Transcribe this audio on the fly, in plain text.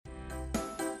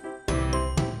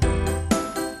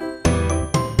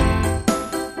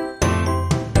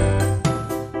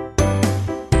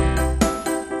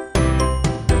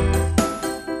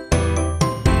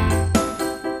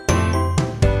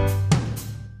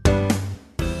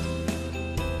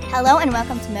Hello and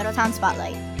welcome to Middletown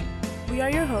Spotlight. We are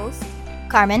your hosts,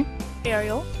 Carmen,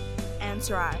 Ariel, and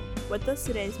Sarai. With us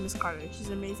today is Miss Carter. She's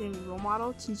an amazing role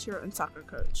model, teacher, and soccer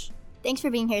coach. Thanks for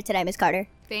being here today, Miss Carter.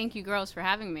 Thank you, girls, for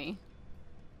having me.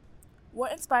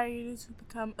 What inspired you to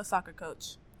become a soccer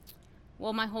coach?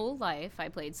 Well, my whole life I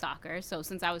played soccer. So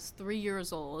since I was 3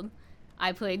 years old,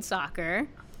 I played soccer.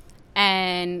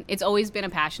 And it's always been a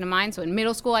passion of mine. So in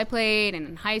middle school I played, and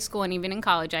in high school and even in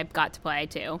college I got to play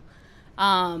too.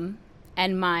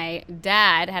 And my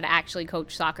dad had actually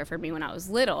coached soccer for me when I was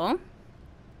little.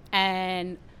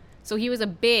 And so he was a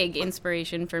big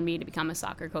inspiration for me to become a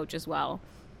soccer coach as well.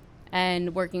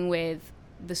 And working with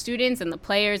the students and the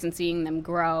players and seeing them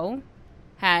grow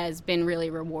has been really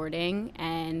rewarding.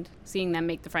 And seeing them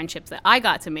make the friendships that I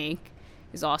got to make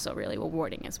is also really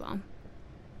rewarding as well.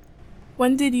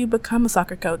 When did you become a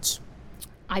soccer coach?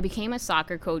 I became a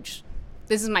soccer coach.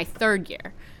 This is my third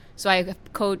year. So I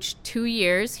coached 2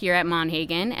 years here at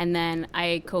Monhagen, and then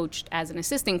I coached as an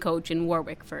assistant coach in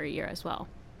Warwick for a year as well.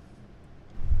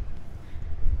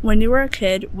 When you were a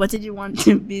kid, what did you want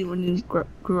to be when you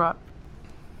grew up?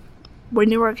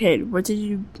 When you were a kid, what did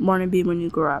you want to be when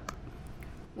you grew up?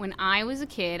 When I was a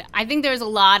kid, I think there's a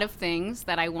lot of things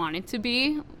that I wanted to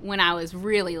be when I was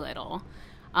really little.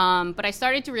 But I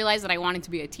started to realize that I wanted to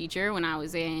be a teacher when I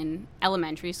was in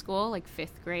elementary school, like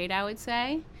 5th grade, I would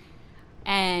say.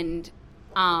 And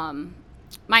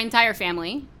my entire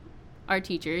family are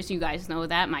teachers. You guys know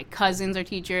that. My cousins are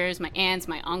teachers, my aunts,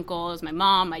 my uncles, my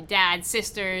mom, my dad,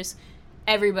 sisters.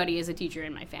 Everybody is a teacher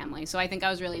in my family. So I think I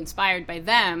was really inspired by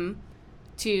them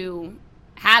to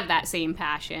have that same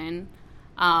passion.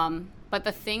 But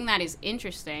the thing that is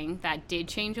interesting that did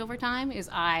change over time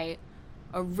is I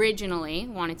originally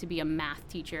wanted to be a math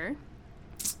teacher,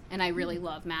 and I really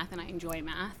love math and I enjoy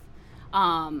math.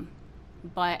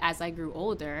 But as I grew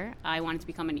older, I wanted to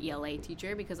become an ELA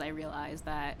teacher because I realized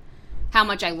that how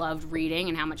much I loved reading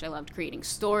and how much I loved creating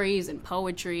stories and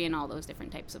poetry and all those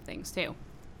different types of things too.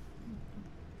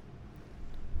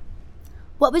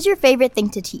 What was your favorite thing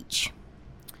to teach?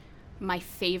 My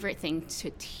favorite thing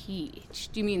to teach?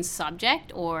 Do you mean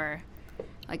subject or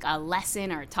like a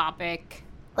lesson or a topic?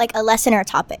 Like a lesson or a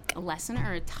topic? A lesson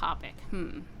or a topic?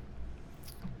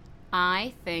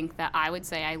 I think that I would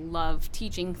say I love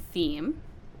teaching theme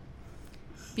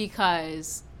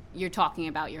because you're talking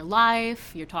about your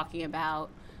life, you're talking about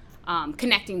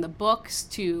connecting the books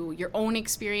to your own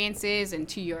experiences and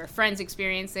to your friends'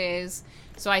 experiences.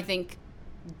 So I think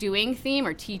doing theme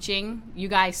or teaching you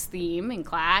guys theme in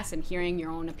class and hearing your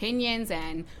own opinions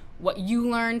and what you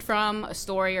learned from a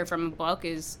story or from a book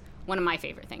is one of my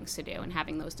favorite things to do, and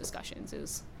having those discussions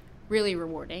is really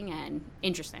rewarding and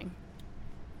interesting.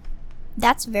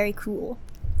 That's very cool.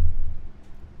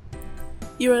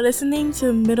 You are listening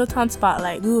to Middletown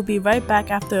Spotlight. We will be right back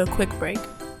after a quick break.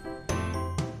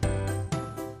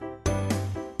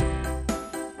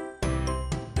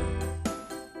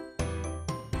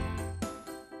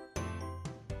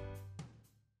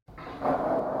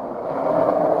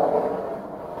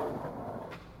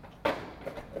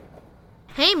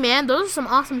 Hey man, those are some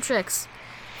awesome tricks.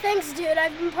 Thanks, dude.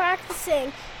 I've been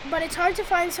practicing, but it's hard to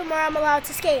find somewhere I'm allowed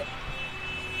to skate.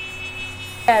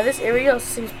 Yeah, this area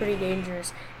seems pretty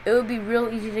dangerous. It would be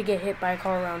real easy to get hit by a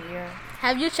car around here.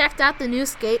 Have you checked out the new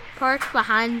skate park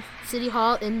behind City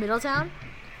Hall in Middletown?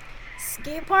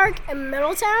 Skate park in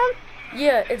Middletown?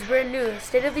 Yeah, it's brand new,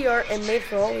 state-of-the-art, and made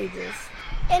for all ages.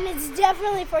 And it's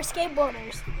definitely for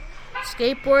skateboarders.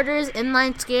 Skateboarders,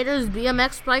 inline skaters,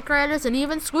 BMX bike riders, and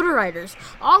even scooter riders.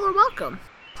 All are welcome.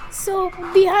 So,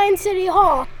 behind City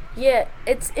Hall? Yeah,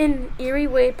 it's in Erie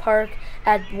Way Park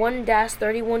at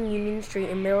 1-31 Union Street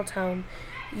in Middletown.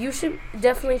 You should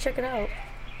definitely check it out.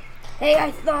 Hey,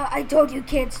 I thought I told you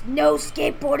kids, no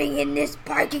skateboarding in this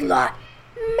parking lot.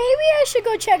 Maybe I should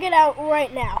go check it out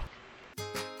right now.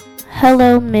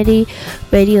 Hello, MIDI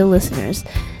radio listeners.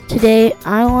 Today,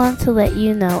 I want to let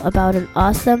you know about an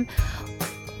awesome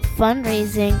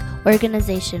fundraising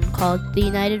organization called The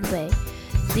United Way.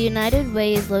 The United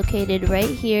Way is located right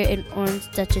here in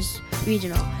Orange Duchess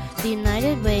Regional. The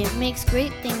United Way makes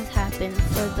great things happen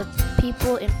for the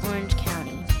people in Orange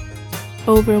County.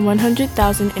 Over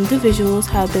 100,000 individuals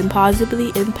have been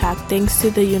positively impacted thanks to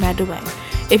the United Way.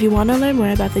 If you want to learn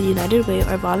more about the United Way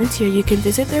or volunteer, you can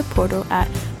visit their portal at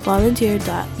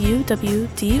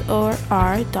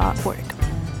volunteer.uwdor.org.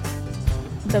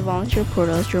 The Volunteer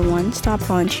Portal is your one-stop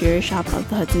volunteer shop of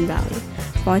the Hudson Valley.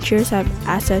 Volunteers have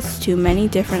access to many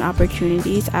different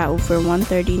opportunities at over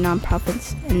 130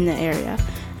 nonprofits in the area,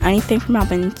 anything from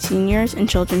helping seniors and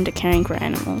children to caring for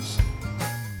animals.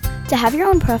 To have your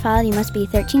own profile, you must be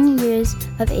 13 years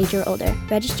of age or older.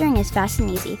 Registering is fast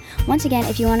and easy. Once again,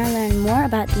 if you want to learn more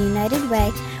about the United Way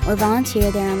or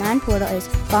volunteer, their online portal is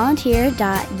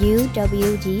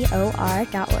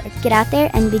volunteer.uwdor.org. Get out there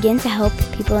and begin to help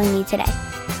people in need today.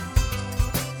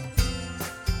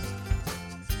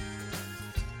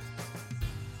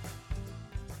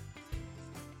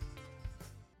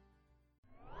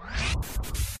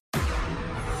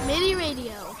 MIDI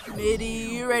Radio.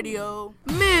 MIDI radio.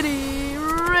 MIDI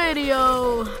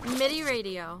Radio. MIDI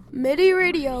Radio. MIDI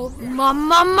Radio. MIDI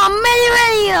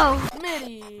Radio.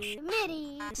 MIDI.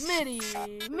 MIDI. MIDI.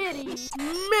 MIDI.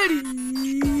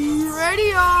 MIDI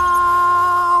Radio.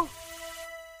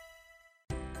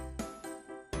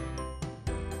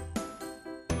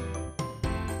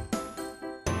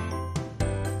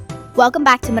 Welcome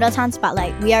back to Middletown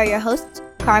Spotlight. We are your hosts,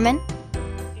 Carmen,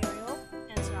 Ariel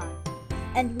and Scott.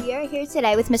 and we are here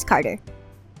today with Miss Carter.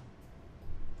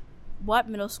 What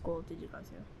middle school did you go to?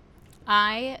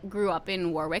 I grew up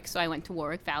in Warwick, so I went to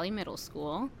Warwick Valley Middle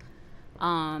School,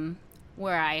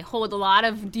 where I hold a lot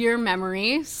of dear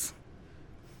memories.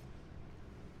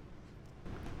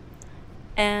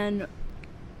 And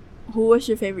who was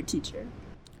your favorite teacher?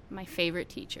 My favorite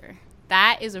teacher.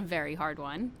 That is a very hard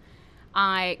one.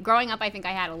 Growing up, I think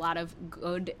I had a lot of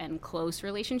good and close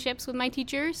relationships with my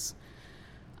teachers.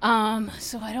 So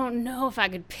I don't know if I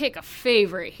could pick a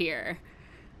favorite here.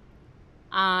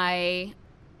 I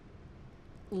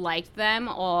liked them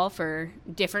all for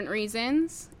different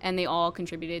reasons, and they all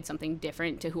contributed something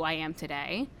different to who I am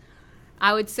today.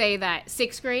 I would say that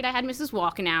 6th grade, I had Mrs.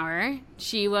 Walkenauer.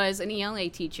 She was an ELA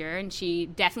teacher, and she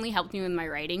definitely helped me with my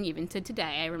writing, even to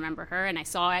today. I remember her, and I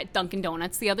saw her at Dunkin'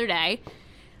 Donuts the other day.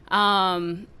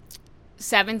 7th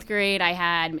grade, I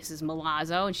had Mrs.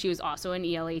 Malazzo, and she was also an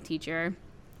ELA teacher.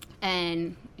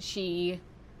 And she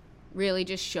really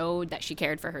just showed that she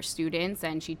cared for her students,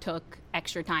 and she took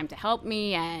extra time to help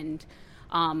me and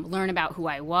learn about who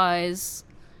I was.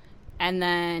 And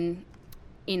then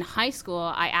in high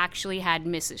school, I actually had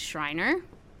Mrs. Schreiner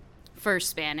for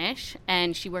Spanish,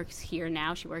 and she works here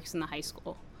now. She works in the high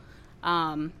school.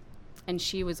 And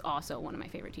she was also one of my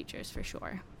favorite teachers for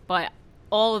sure. But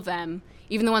all of them,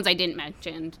 even the ones I didn't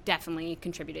mention, definitely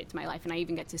contributed to my life, and I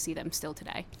even get to see them still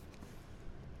today.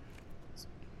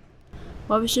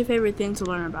 What was your favorite thing to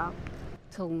learn about?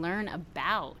 To learn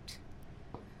about?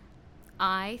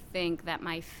 I think that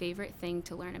my favorite thing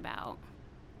to learn about,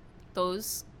 the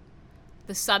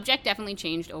subject definitely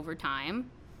changed over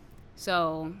time.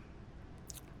 So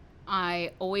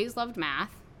I always loved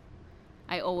math.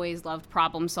 I always loved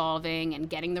problem solving and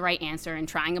getting the right answer and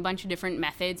trying a bunch of different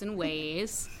methods and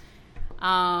ways.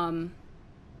 And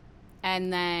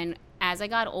then as I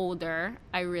got older,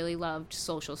 I really loved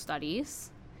social studies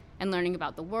and learning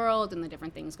about the world and the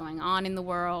different things going on in the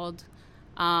world.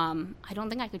 I don't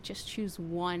think I could just choose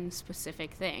one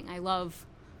specific thing. I love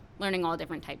learning all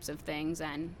different types of things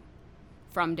and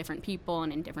from different people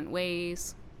and in different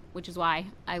ways, which is why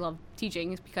I love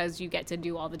teaching, is because you get to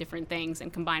do all the different things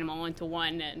and combine them all into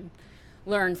one and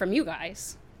learn from you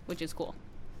guys, which is cool.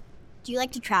 Do you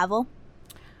like to travel?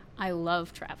 I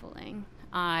love traveling.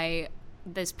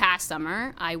 This past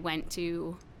summer, I went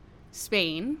to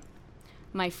Spain.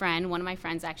 One of my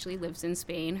friends actually lives in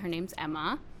Spain. Her name's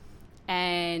Emma.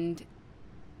 And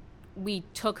we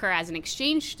took her as an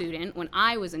exchange student when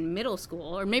I was in middle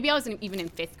school, or maybe I was even in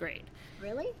 5th grade.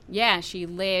 Really? Yeah, she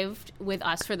lived with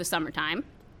us for the summertime.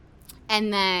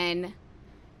 And then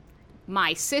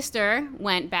my sister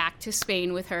went back to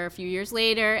Spain with her a few years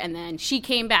later, and then she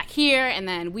came back here, and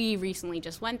then we recently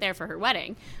just went there for her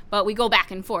wedding. But we go back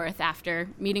and forth after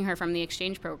meeting her from the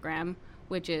exchange program,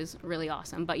 which is really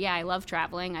awesome. But yeah, I love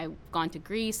traveling. I've gone to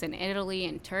Greece and Italy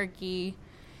and Turkey,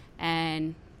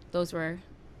 and those were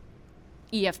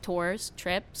EF Tours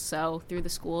trips, so through the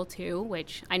school too,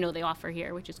 which I know they offer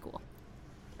here, which is cool.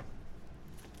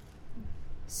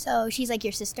 So she's like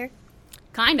your sister?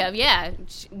 Kind of, yeah.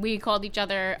 We called each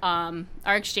other our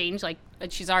exchange, like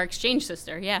she's our exchange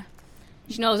sister, yeah.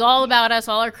 She knows all about us,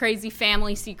 all our crazy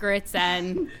family secrets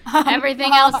and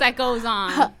everything else that goes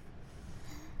on.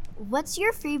 What's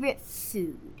your favorite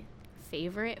food?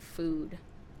 Favorite food?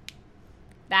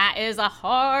 That is a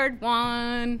hard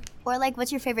one. Or like,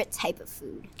 what's your favorite type of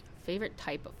food? Favorite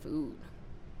type of food?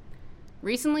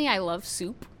 Recently, I love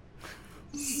soup.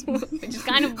 Which is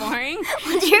kind of boring.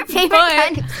 What's your favorite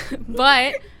kind of soup?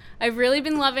 But I've really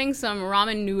been loving some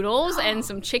ramen noodles and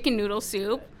some chicken noodle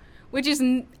soup, which is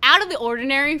out of the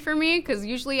ordinary for me because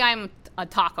usually I'm a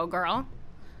taco girl.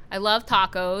 I love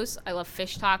tacos. I love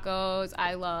fish tacos.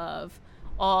 I love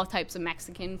all types of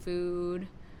Mexican food.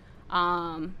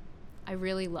 I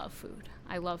really love food.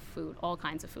 I love food, all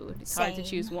kinds of food. It's hard to Same.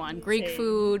 choose one. Greek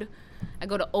food. I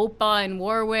go to Opa in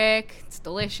Warwick. It's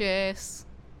delicious.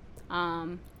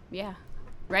 Yeah.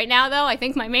 Right now, though, I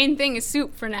think my main thing is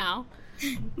soup for now.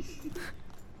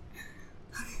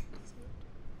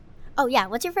 Oh, yeah.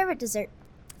 What's your favorite dessert?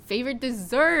 Favorite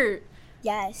dessert?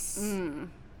 Yes.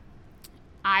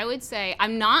 I would say I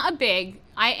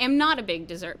am not a big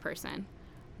dessert person,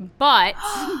 but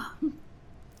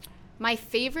my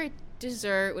favorite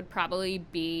dessert would probably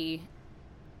be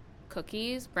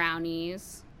cookies,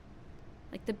 brownies,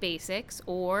 like the basics,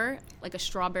 or like a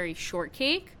strawberry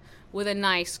shortcake with a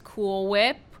nice Cool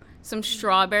Whip, some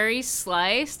strawberries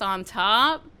sliced on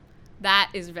top.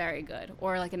 That is very good.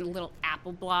 Or like a little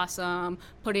apple blossom,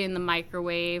 put it in the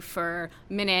microwave for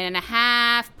a minute and a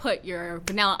half, put your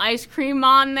vanilla ice cream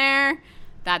on there.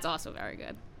 That's also very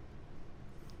good.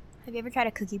 Have you ever tried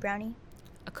a cookie brownie?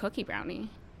 A cookie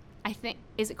brownie? I think,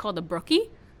 is it called a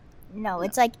brookie? No,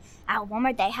 it's like at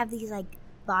Walmart they have these like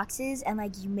boxes and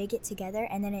like you make it together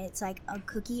and then it's like a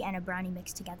cookie and a brownie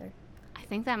mixed together. I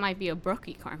think that might be a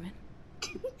brookie, Carmen.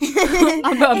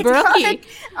 A brookie,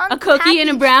 a cookie and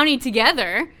a brownie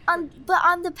together. But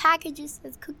on the package it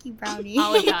says cookie brownie.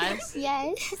 Oh, it does?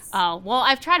 Yes. Oh, well,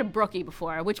 I've tried a brookie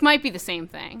before, which might be the same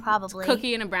thing. Probably. It's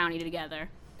cookie and a brownie together.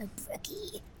 A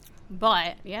brookie.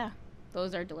 But, yeah,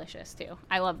 those are delicious, too.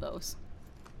 I love those.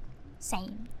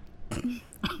 Same.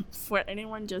 For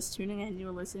anyone just tuning in, you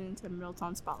are listening to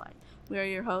Middletown Spotlight. We are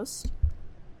your hosts,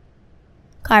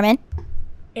 Carmen.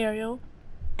 Ariel,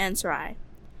 and Sarai.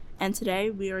 And today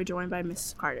we are joined by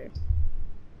Mrs. Carter.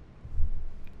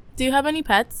 Do you have any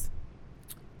pets?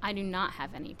 I do not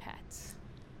have any pets.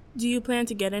 Do you plan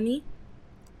to get any?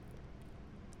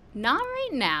 Not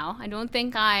right now. I don't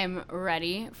think I'm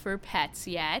ready for pets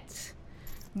yet.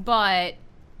 But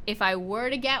if I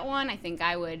were to get one, I think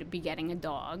I would be getting a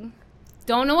dog.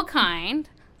 Don't know what kind,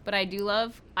 but I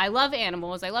love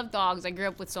animals. I love dogs. I grew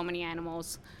up with so many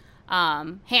animals.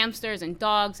 Hamsters and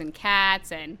dogs and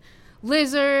cats and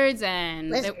lizards,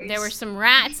 and there were some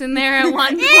rats in there at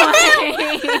one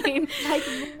point.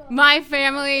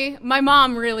 My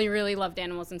mom really, really loved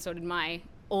animals, and so did my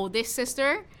oldest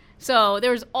sister. So there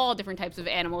was all different types of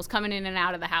animals coming in and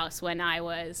out of the house when I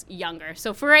was younger.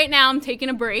 So for right now, I'm taking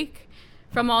a break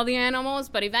from all the animals,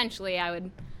 but eventually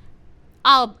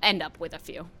I'll end up with a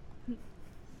few.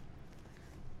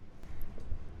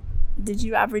 Did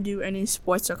you ever do any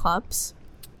sports or clubs?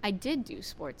 I did do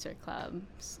sports or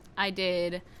clubs. I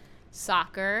did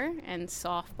soccer and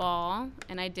softball,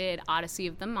 and I did Odyssey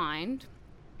of the Mind.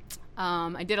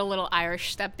 I did a little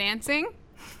Irish step dancing.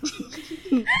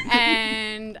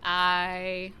 And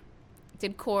I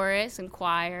did chorus and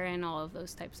choir and all of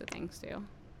those types of things too.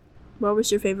 What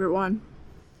was your favorite one?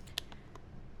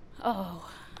 Oh,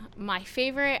 my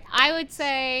favorite, I would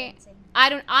say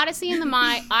Odyssey of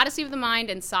the Mind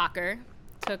and soccer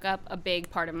took up a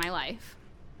big part of my life.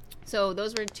 So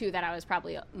those were two that I was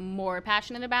probably more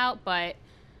passionate about, but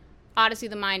Odyssey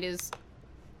of the Mind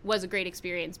was a great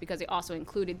experience because it also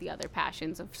included the other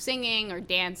passions of singing or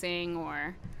dancing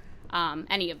or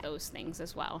any of those things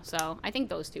as well. So I think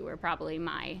those two were probably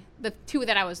the two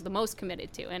that I was the most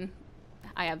committed to and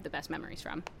I have the best memories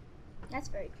from. That's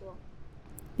very cool.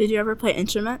 Did you ever play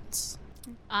instruments?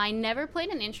 I never played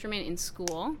an instrument in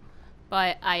school,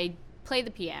 but I played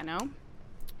the piano.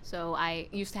 So I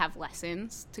used to have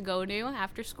lessons to go to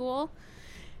after school.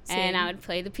 Same. And I would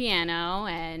play the piano,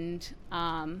 and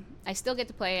I still get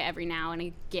to play it every now and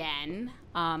again.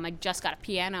 I just got a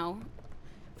piano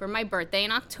for my birthday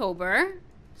in October,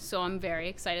 so I'm very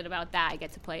excited about that. I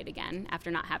get to play it again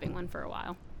after not having one for a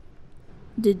while.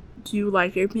 Did you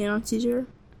like your piano teacher?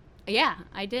 Yeah,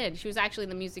 I did. She was actually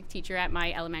the music teacher at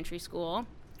my elementary school,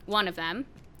 one of them.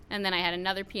 And then I had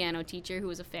another piano teacher who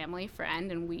was a family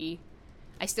friend, and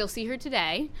I still see her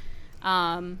today.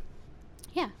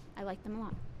 Yeah, I like them a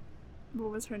lot.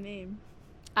 What was her name?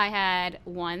 I had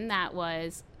one that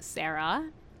was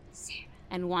Sarah.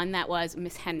 And one that was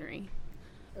Miss Henry.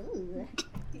 Ooh.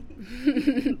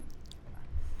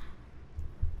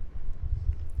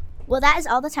 Well, that is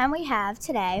all the time we have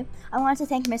today. I want to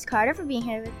thank Miss Carter for being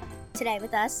here today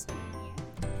with us.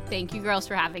 Thank you, girls,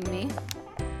 for having me.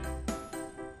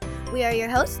 We are your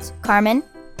hosts, Carmen,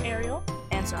 Ariel,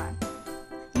 and Sarai.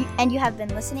 And you have been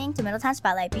listening to Middletown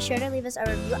Spotlight. Be sure to leave us a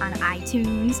review on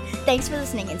iTunes. Thanks for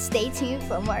listening, and stay tuned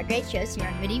for more great shows here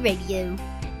on MIDI Radio.